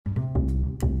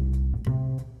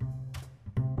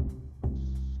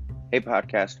Hey,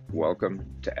 podcast, welcome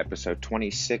to episode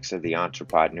 26 of the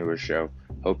Entrepreneur Show.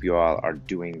 Hope you all are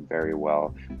doing very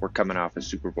well. We're coming off a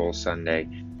Super Bowl Sunday.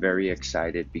 Very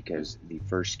excited because the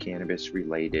first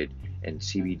cannabis-related and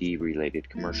CBD-related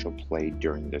commercial played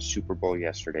during the Super Bowl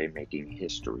yesterday, making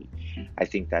history. I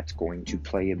think that's going to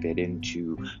play a bit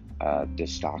into the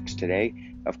stocks today.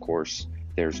 Of course,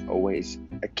 there's always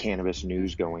a cannabis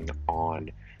news going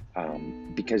on.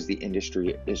 Because the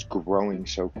industry is growing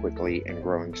so quickly and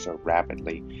growing so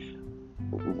rapidly.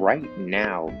 Right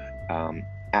now,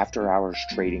 after hours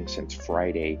trading since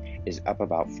Friday is up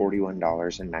about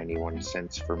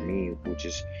 $41.91 for me, which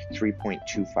is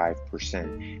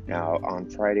 3.25%. Now, on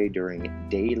Friday during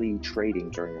daily trading,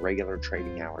 during regular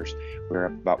trading hours, we're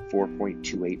up about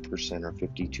 4.28% or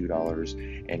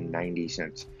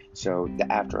 $52.90. So the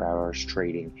after hours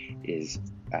trading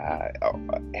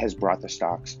has brought the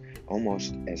stocks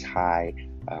almost as high,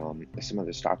 some of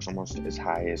the stocks almost as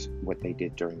high as what they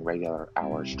did during regular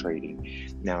hours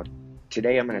trading. Now,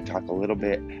 today I'm going to talk a little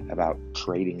bit about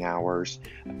trading hours,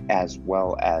 as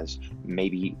well as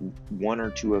maybe one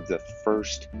or two of the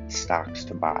first stocks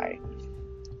to buy.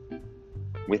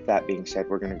 With that being said,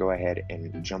 we're going to go ahead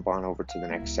and jump on over to the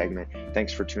next segment.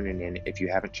 Thanks for tuning in. If you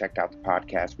haven't checked out the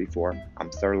podcast before, I'm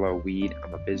Thurlow Weed.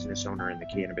 I'm a business owner in the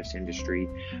cannabis industry.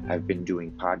 I've been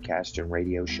doing podcasts and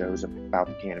radio shows about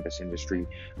the cannabis industry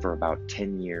for about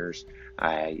 10 years.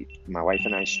 My wife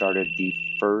and I started the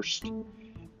first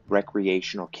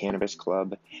recreational cannabis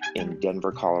club in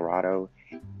Denver, Colorado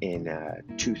in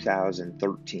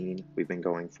 2013. We've been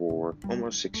going for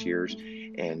almost 6 years,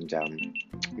 and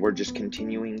we're just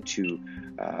continuing to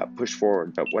push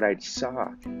forward. But what I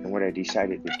saw and what I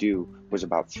decided to do was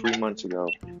about 3 months ago,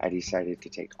 I decided to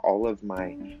take all of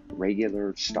my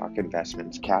regular stock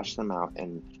investments, cash them out,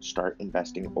 and start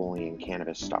investing only in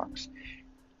cannabis stocks.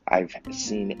 I've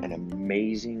seen an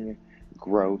amazing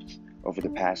growth over the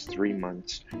past 3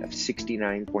 months of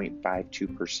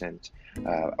 69.52%,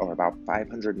 or about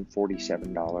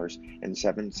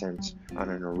 $547.07 on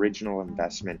an original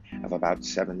investment of about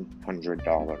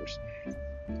 $700.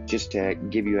 Just to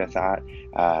give you a thought,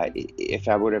 if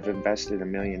I would have invested $1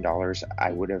 million,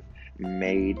 I would have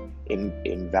made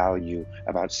in value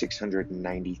about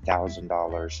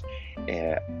 $690,000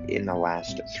 in the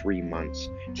last 3 months.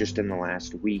 Just in the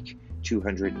last week,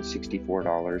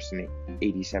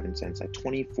 $264.87, a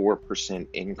 24%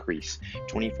 increase,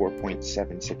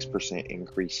 24.76%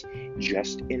 increase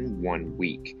just in 1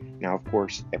 week. Now, of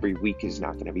course, every week is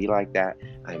not going to be like that.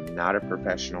 I'm not a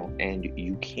professional, and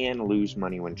you can lose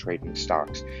money when trading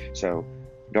stocks. So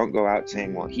don't go out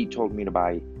saying, well, he told me to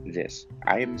buy this.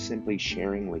 I am simply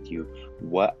sharing with you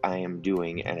what I am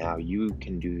doing and how you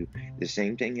can do the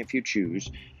same thing if you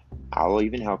choose. I'll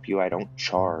even help you. I don't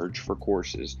charge for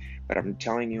courses, but I'm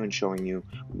telling you and showing you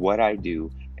what I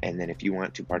do. And then if you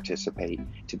want to participate,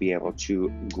 to be able to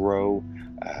grow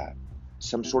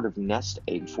some sort of nest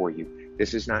egg for you.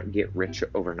 This is not get rich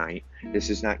overnight. This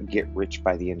is not get rich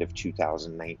by the end of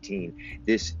 2019.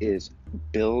 This is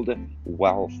build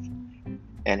wealth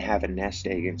and have a nest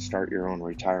egg and start your own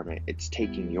retirement. It's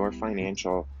taking your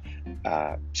financial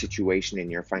situation and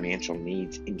your financial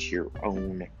needs into your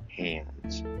own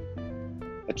hands.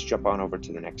 Let's jump on over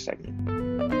to the next segment.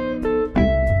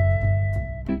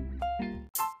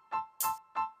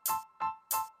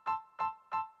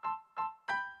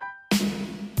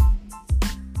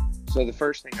 So the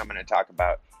first thing I'm going to talk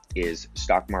about is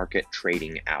stock market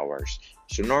trading hours.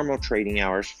 So normal trading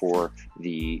hours for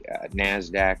the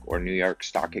NASDAQ or New York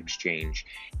Stock Exchange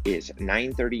is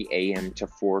 9:30 a.m. to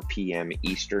 4 p.m.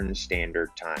 Eastern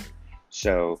Standard Time.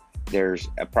 So there's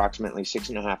approximately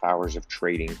 6.5 hours of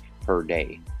trading per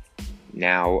day.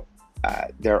 Now,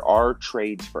 there are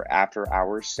trades for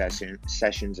after-hours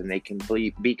sessions, and they can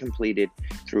be completed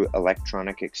through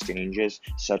electronic exchanges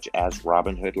such as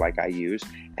Robinhood, like I use,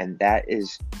 and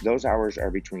those hours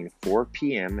are between 4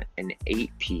 p.m. and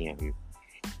 8 p.m.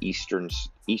 Eastern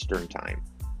Time.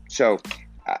 So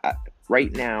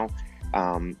right now,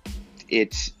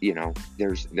 it's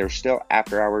there's still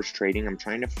after-hours trading. I'm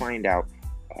trying to find out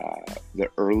the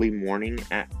early morning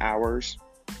hours.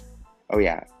 Oh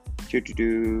yeah.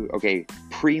 Okay,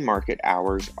 pre-market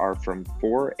hours are from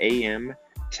 4 a.m.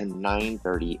 to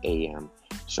 9:30 a.m.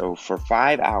 So for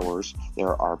 5 hours,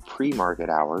 there are pre-market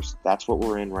hours. That's what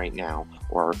we're in right now,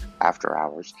 or after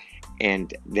hours.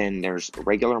 And then there's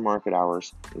regular market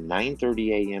hours,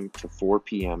 9:30 a.m. to 4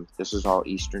 p.m. This is all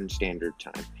Eastern Standard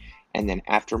Time. And then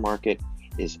aftermarket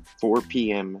is 4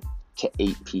 p.m. to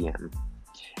 8 p.m.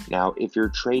 Now, if you're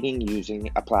trading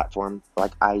using a platform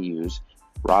like I use,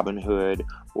 Robinhood,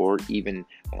 or even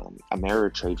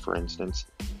Ameritrade, for instance,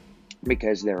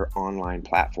 because they're online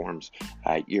platforms.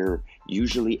 You're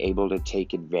usually able to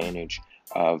take advantage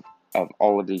of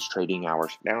all of these trading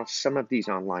hours. Now, some of these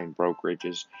online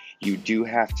brokerages, you do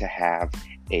have to have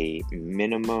a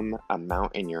minimum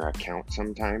amount in your account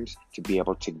sometimes to be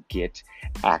able to get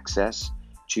access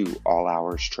to all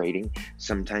hours trading.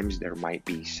 Sometimes there might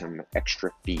be some extra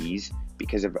fees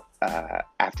because of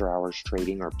after hours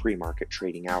trading or pre-market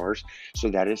trading hours. So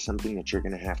that is something that you're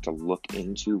going to have to look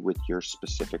into with your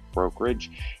specific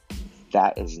brokerage.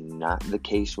 That is not the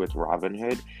case with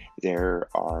Robinhood.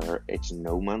 It's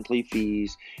no monthly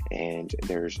fees, and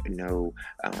there's no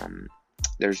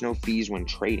fees when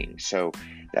trading. So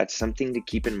that's something to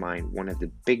keep in mind. One of the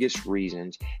biggest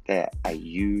reasons that I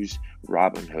use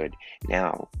Robinhood.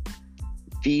 Now,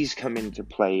 fees come into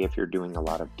play if you're doing a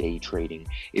lot of day trading.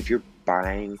 If you're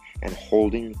buying and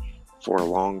holding for a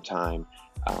long time,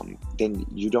 then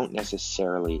you don't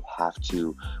necessarily have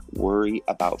to worry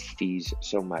about fees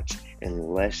so much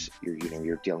unless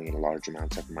you're dealing in large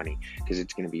amounts of money, because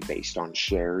it's going to be based on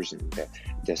shares and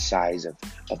the size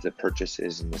of the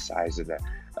purchases and the size of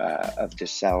the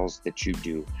sells that you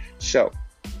do. So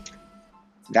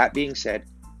that being said,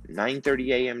 9:30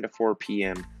 a.m. to 4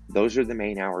 p.m. those are the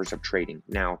main hours of trading.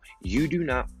 Now, you do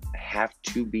not have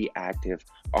to be active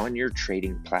on your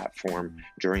trading platform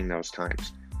during those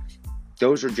times.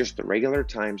 Those are just the regular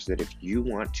times that if you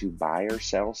want to buy or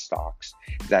sell stocks,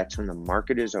 that's when the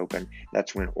market is open.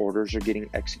 That's when orders are getting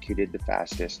executed the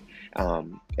fastest.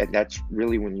 And that's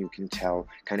really when you can tell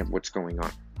kind of what's going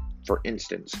on. For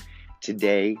instance,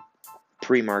 today,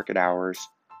 pre-market hours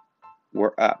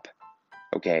were up,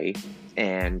 okay?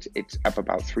 And it's up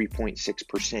about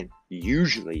 3.6%.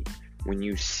 Usually, when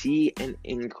you see an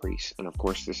increase, and of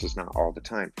course this is not all the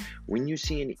time, when you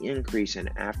see an increase in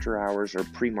after hours or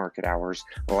pre-market hours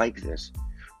like this,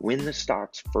 when the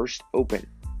stocks first open,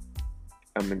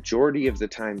 a majority of the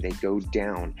time they go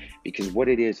down, because what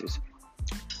it is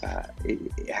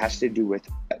it has to do with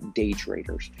day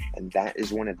traders, and that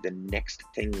is one of the next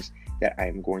things that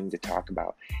I'm going to talk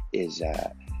about is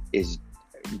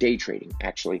day trading.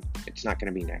 Actually, it's not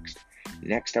going to be next.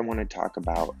 Next, I want to talk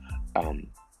about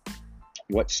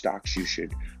what stocks you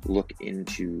should look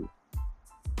into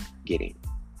getting.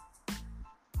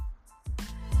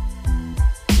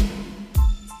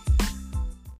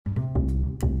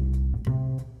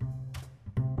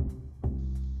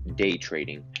 Day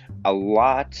trading. A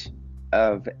lot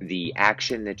of the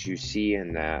action that you see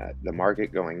in the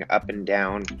market going up and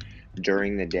down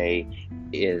during the day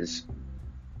is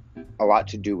a lot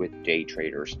to do with day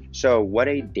traders. So what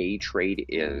a day trade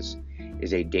is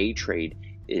a day trade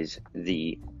is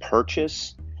the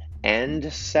purchase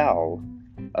and sell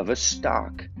of a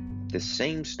stock, the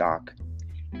same stock,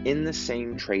 in the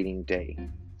same trading day.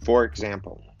 For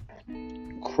example,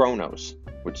 Cronos,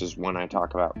 which is one I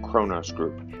talk about, Cronos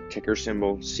Group, ticker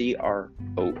symbol CRON.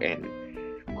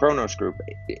 Cronos Group,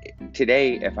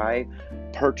 today if I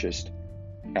purchased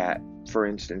at, for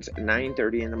instance,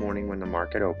 9:30 in the morning when the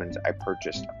market opens, I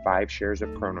purchased 5 shares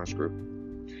of Cronos Group.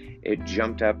 It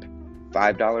jumped up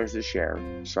 $5 a share,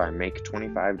 so I make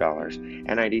 $25,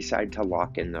 and I decide to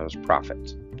lock in those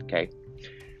profits, okay?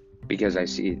 Because I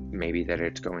see maybe that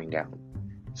it's going down.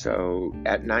 So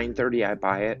at 9:30 I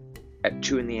buy it, at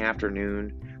 2 in the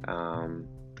afternoon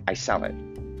I sell it.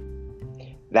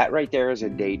 That right there is a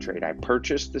day trade. I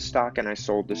purchased the stock and I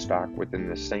sold the stock within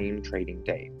the same trading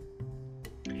day.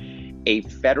 A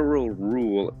federal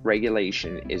rule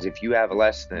regulation is if you have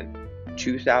less than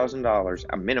 $2,000,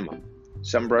 a minimum,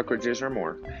 some brokerages are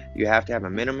more, you have to have a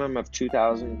minimum of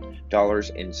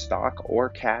 $2,000 in stock or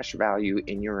cash value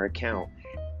in your account,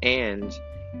 and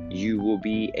you will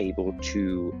be able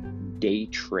to day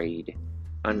trade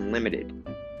unlimited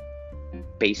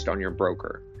based on your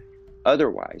broker.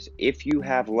 Otherwise, if you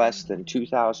have less than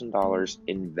 $2,000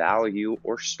 in value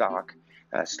or stock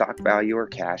value or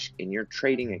cash in your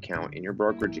trading account, in your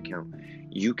brokerage account,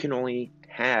 you can only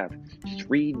have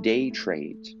 3 day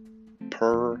trades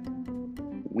per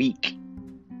week.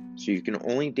 So you can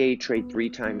only day trade 3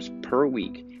 times per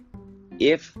week.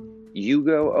 If you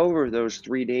go over those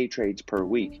 3 day trades per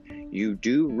week, you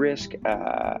do risk,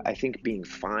 I think, being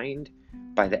fined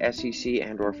by the SEC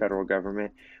and or federal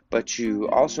government, but you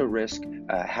also risk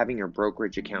having your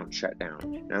brokerage account shut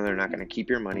down. Now, they're not going to keep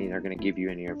your money, they're going to give you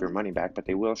any of your money back, but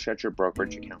they will shut your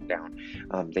brokerage account down.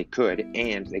 They could,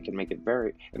 and they can make it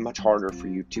much harder for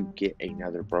you to get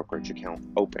another brokerage account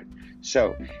open.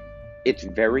 So it's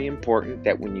very important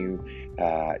that when you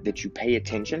pay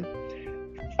attention.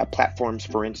 Platforms,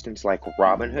 for instance, like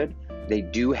Robinhood, they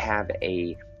do have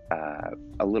a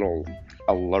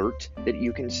alert that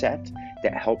you can set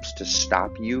that helps to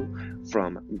stop you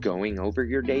from going over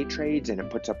your day trades, and it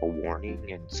puts up a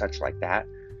warning and such like that.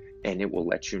 And it will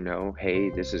let you know,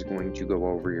 hey, this is going to go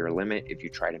over your limit if you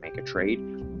try to make a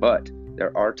trade. But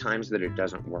there are times that it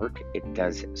doesn't work. It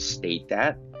does state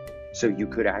that. So you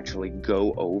could actually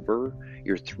go over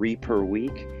your 3 per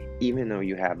week, even though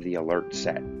you have the alert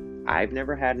set. I've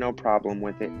never had no problem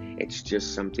with it. It's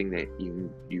just something that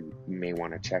you may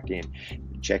want to check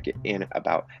it in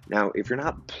about. Now, if you're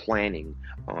not planning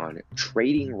on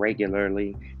trading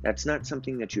regularly, that's not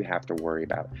something that you have to worry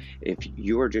about. If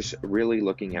you are just really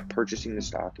looking at purchasing the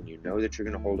stock and you know that you're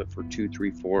going to hold it for 2,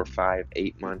 3, 4, 5,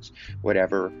 8 months,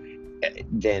 whatever,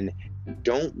 then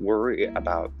don't worry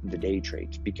about the day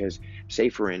trades. Because say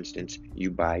for instance,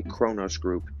 you buy Kronos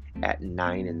Group at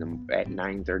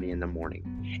 9:30 in the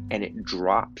morning, and it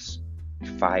drops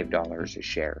 $5 a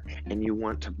share, and you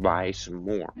want to buy some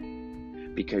more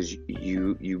because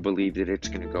you believe that it's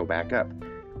going to go back up,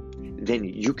 then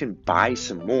you can buy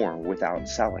some more without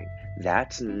selling.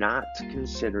 That's not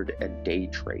considered a day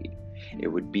trade. It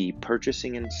would be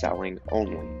purchasing and selling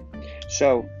only.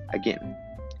 So again,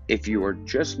 if you are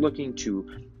just looking to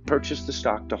purchase the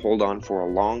stock to hold on for a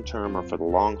long term or for the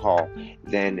long haul,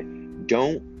 then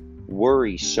don't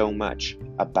worry so much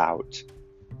about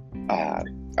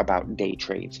day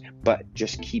trades, but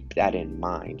just keep that in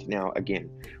mind. Now, again,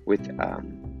 with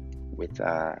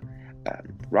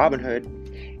Robinhood,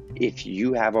 if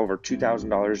you have over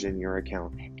 $2,000 in your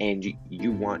account and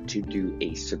you want to do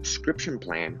a subscription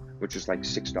plan, which is like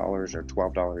 $6 or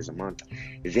 $12 a month,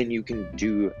 then you can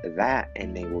do that,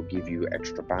 and they will give you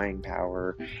extra buying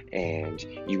power, and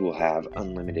you will have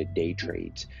unlimited day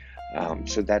trades.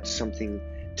 So that's something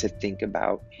to think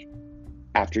about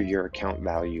after your account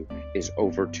value is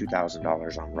over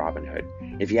 $2,000 on Robinhood.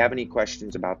 If you have any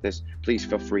questions about this, please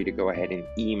feel free to go ahead and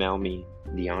email me,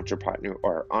 the Entrepreneur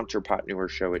or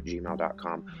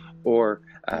entrepreneurshow@gmail.com, or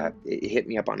hit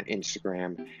me up on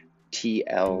Instagram,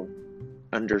 TL_weed.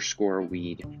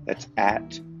 That's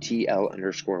at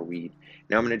TL_weed.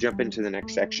 Now I'm going to jump into the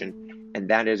next section, and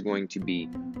that is going to be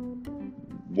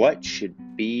what should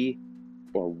be,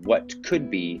 or what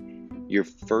could be, your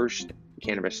first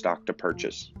cannabis stock to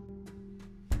purchase.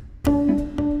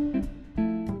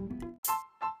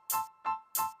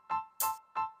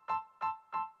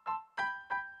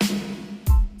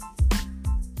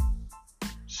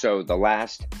 So the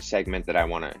last segment that I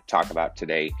want to talk about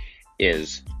today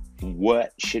is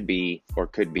what should be or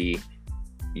could be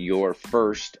your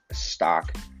first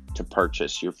stock to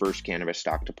purchase, your first cannabis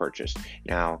stock to purchase.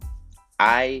 Now,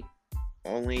 I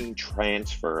only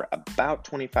transfer about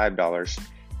 $25,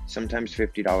 sometimes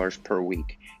 $50 per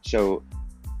week. So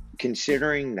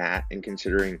considering that, and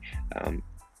considering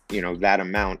that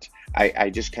amount,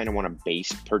 I just kind of want to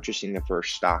base purchasing the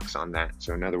first stocks on that.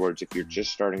 So in other words, if you're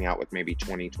just starting out with maybe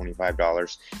 $20,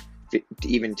 $25,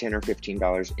 even $10 or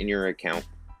 $15 in your account,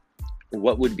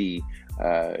 what would be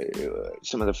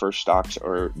some of the first stocks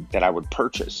or that I would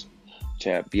purchase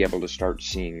to be able to start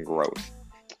seeing growth?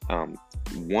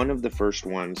 One of the first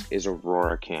ones is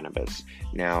Aurora Cannabis.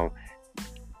 Now,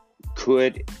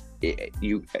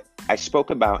 I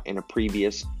spoke about in a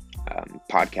previous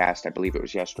podcast, I believe it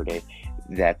was yesterday,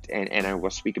 that, and I will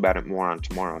speak about it more on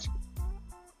tomorrow's,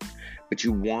 but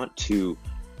you want to,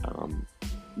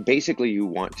 basically you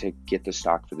want to get the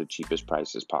stock for the cheapest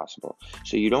price as possible.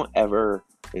 So you don't ever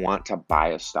want to buy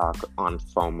a stock on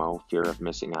FOMO, fear of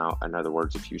missing out. In other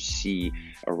words, if you see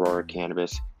Aurora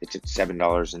Cannabis, it's at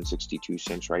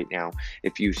 $7.62 right now.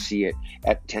 If you see it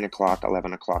at 10 o'clock,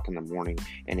 11 o'clock in the morning,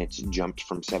 and it's jumped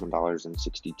from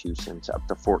 $7.62 up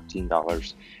to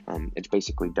 $14, it's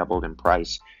basically doubled in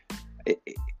price.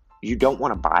 You don't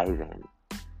want to buy then,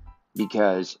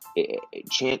 because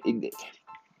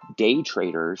day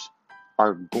traders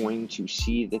are going to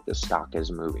see that the stock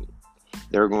is moving.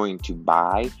 They're going to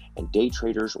buy, and day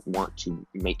traders want to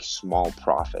make small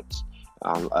profits.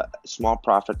 Small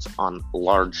profits on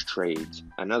large trades.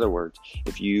 In other words,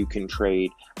 if you can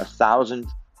trade 1,000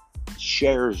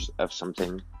 shares of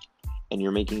something and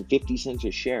you're making 50 cents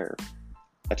a share,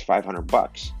 that's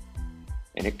 $500,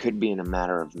 and it could be in a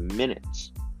matter of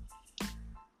minutes.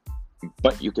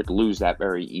 But you could lose that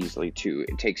very easily too.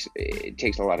 It takes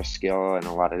a lot of skill and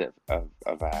a lot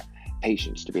of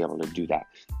patience to be able to do that.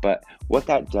 But what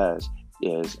that does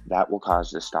is that will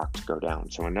cause the stock to go down.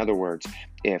 So in other words,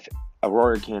 if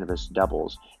Aurora Cannabis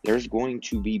doubles, there's going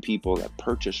to be people that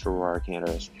purchased Aurora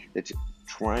Cannabis that's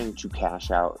trying to cash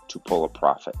out to pull a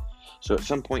profit. So at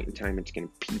some point in time, it's going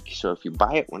to peak. So if you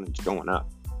buy it when it's going up,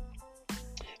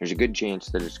 there's a good chance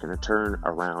that it's going to turn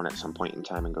around at some point in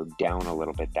time and go down a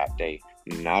little bit that day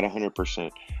not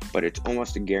 100%, but it's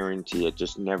almost a guarantee. It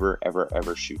just never, ever,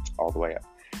 ever shoots all the way up.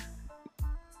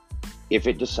 If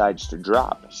it decides to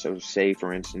drop, so say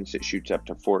for instance it shoots up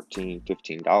to $14,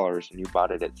 $15 and you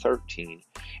bought it at $13,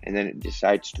 and then it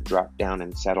decides to drop down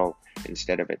and settle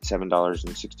instead of at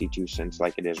 $7.62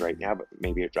 like it is right now, but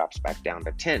maybe it drops back down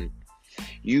to $10,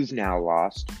 you've now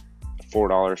lost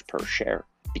 $4 per share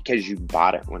because you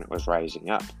bought it when it was rising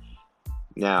up.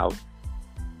 Now,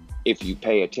 if you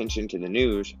pay attention to the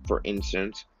news, for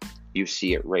instance, you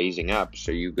see it raising up,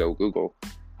 so you go Google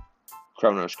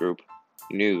Cronos Group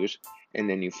news, and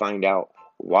then you find out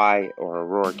why, or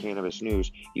Aurora Cannabis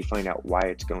News, you find out why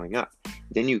it's going up.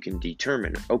 Then you can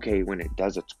determine, okay, when it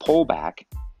does its pullback,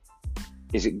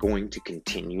 is it going to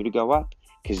continue to go up?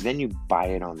 Because then you buy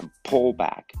it on the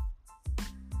pullback.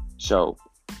 So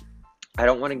I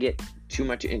don't want to get too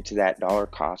much into that dollar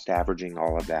cost averaging,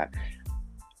 all of that.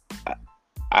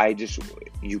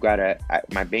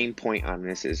 My main point on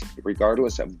this is,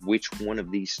 regardless of which one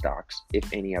of these stocks,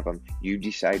 if any of them, you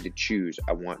decide to choose,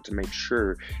 I want to make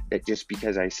sure that just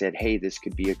because I said, hey, this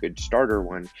could be a good starter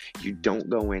one, you don't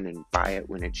go in and buy it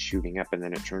when it's shooting up and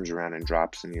then it turns around and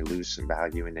drops and you lose some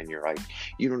value and then you're like,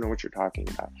 you don't know what you're talking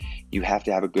about. You have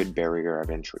to have a good barrier of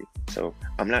entry. So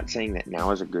I'm not saying that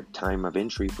now is a good time of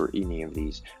entry for any of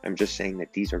these. I'm just saying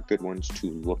that these are good ones to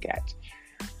look at.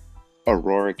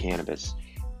 Aurora Cannabis.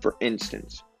 For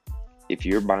instance, if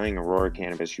you're buying Aurora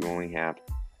Cannabis, you only have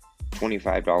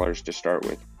 $25 to start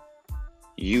with.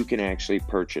 You can actually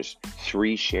purchase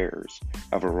 3 shares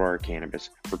of Aurora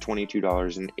Cannabis for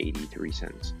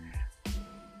 $22.83.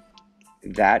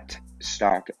 That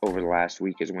stock over the last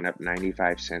week has went up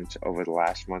 95 cents. Over the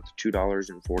last month,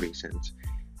 $2.40.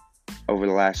 Over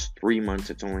the last 3 months,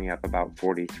 it's only up about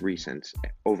 43 cents.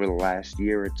 Over the last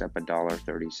year, it's up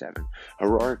 $1.37.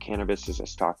 Aurora Cannabis is a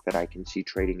stock that I can see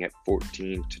trading at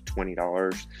 $14 to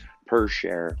 $20 per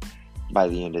share by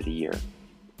the end of the year.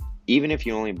 Even if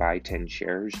you only buy 10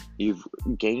 shares, you've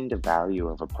gained a value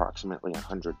of approximately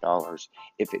 $100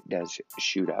 if it does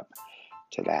shoot up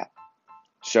to that.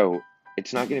 So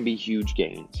it's not going to be huge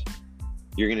gains.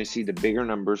 You're going to see the bigger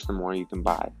numbers the more you can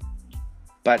buy.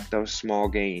 But those small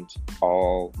gains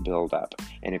all build up.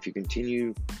 And if you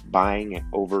continue buying it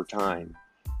over time,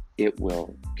 it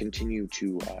will continue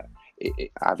to,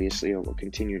 obviously, it will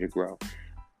continue to grow.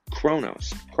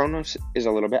 Cronos. Cronos is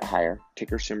a little bit higher,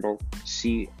 ticker symbol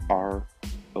CRON.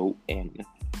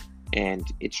 And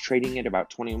it's trading at about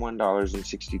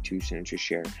 $21.62 a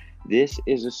share. This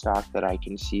is a stock that I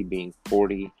can see being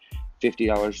 $40,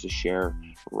 $50 a share,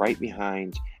 right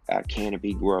behind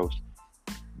Canopy Growth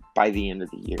by the end of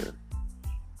the year.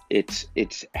 It's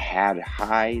had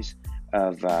highs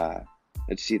of the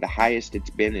highest it's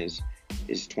been is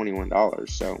 $21.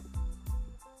 So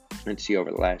let's see, over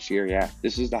the last year, yeah,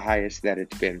 this is the highest that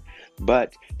it's been.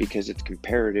 But because it's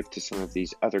comparative to some of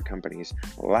these other companies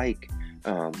like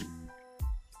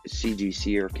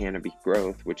CGC or Canopy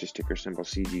Growth, which is ticker symbol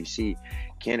CGC,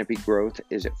 Canopy Growth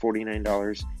is at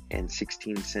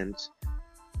 $49.16.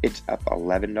 It's up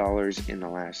 $11 in the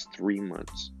last 3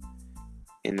 months.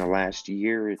 In the last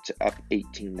year, it's up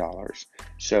 $18.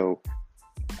 So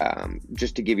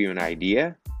just to give you an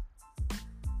idea,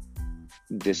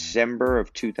 December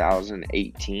of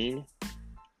 2018,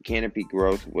 Canopy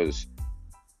Growth was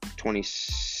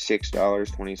 $26,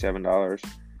 $27.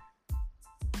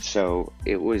 So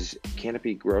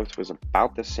Canopy Growth was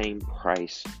about the same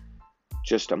price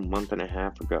just a month and a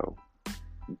half ago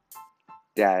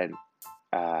that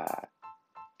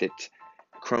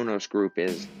Cronos Group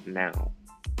is now.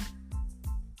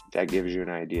 That gives you an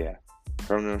idea.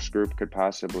 Cronos Group could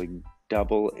possibly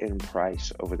double in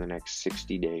price over the next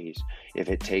 60 days if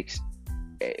it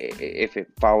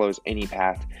follows any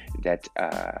path that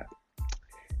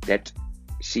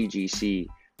CGC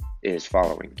is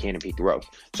following, Canopy Growth.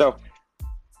 So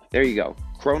there you go.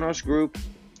 Cronos Group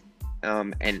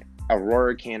and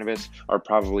Aurora Cannabis are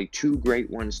probably 2 great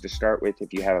ones to start with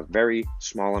if you have a very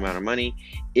small amount of money.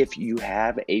 If you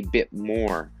have a bit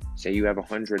more, say you have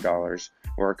 $100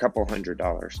 or a couple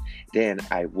 $100, then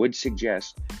I would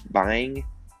suggest buying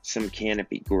some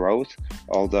Canopy Growth,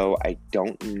 although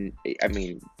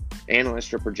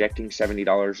analysts are projecting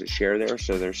 $70 a share there,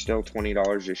 so there's still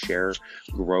 $20 a share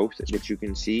growth that you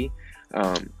can see.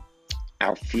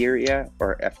 Alpharia,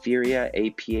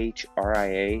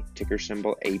 APHRIA, ticker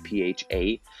symbol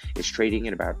APHA, is trading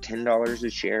at about $10 a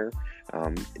share.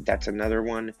 That's another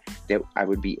one that I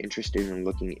would be interested in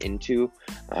looking into.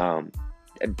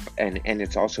 and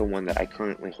it's also one that I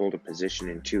currently hold a position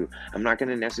in too. I'm not going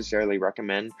to necessarily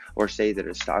recommend or say that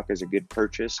a stock is a good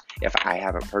purchase if I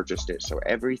haven't purchased it. So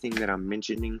everything that I'm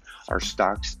mentioning are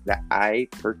stocks that I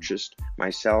purchased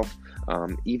myself.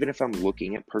 Even if I'm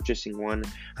looking at purchasing one,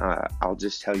 I'll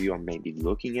just tell you I'm maybe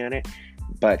looking at it,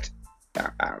 but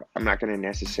I'm not going to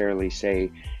necessarily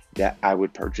say that I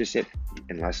would purchase it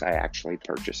unless I actually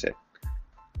purchase it.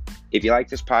 If you like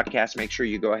this podcast, make sure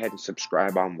you go ahead and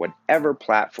subscribe on whatever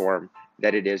platform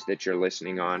that it is that you're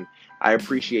listening on. I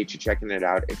appreciate you checking it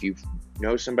out. If you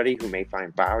know somebody who may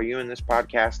find value in this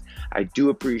podcast, I do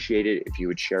appreciate it if you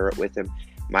would share it with them.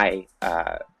 My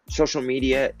social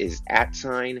media is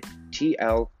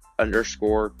 @TL_weed.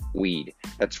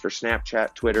 That's for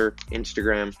Snapchat, Twitter,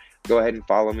 Instagram. Go ahead and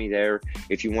follow me there.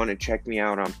 If you want to check me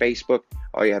out on Facebook,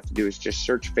 all you have to do is just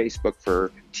search Facebook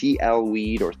for TL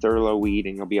Weed or Thurlow Weed,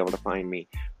 and you'll be able to find me.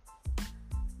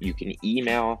 You can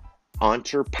email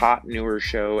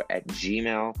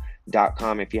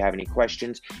entrepotneurshow@gmail.com if you have any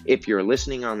questions. If you're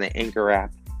listening on the Anchor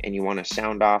app and you want to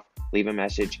sound off, leave a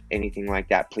message, anything like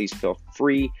that, please feel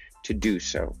free to do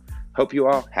so. Hope you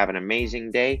all have an amazing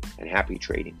day and happy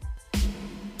trading.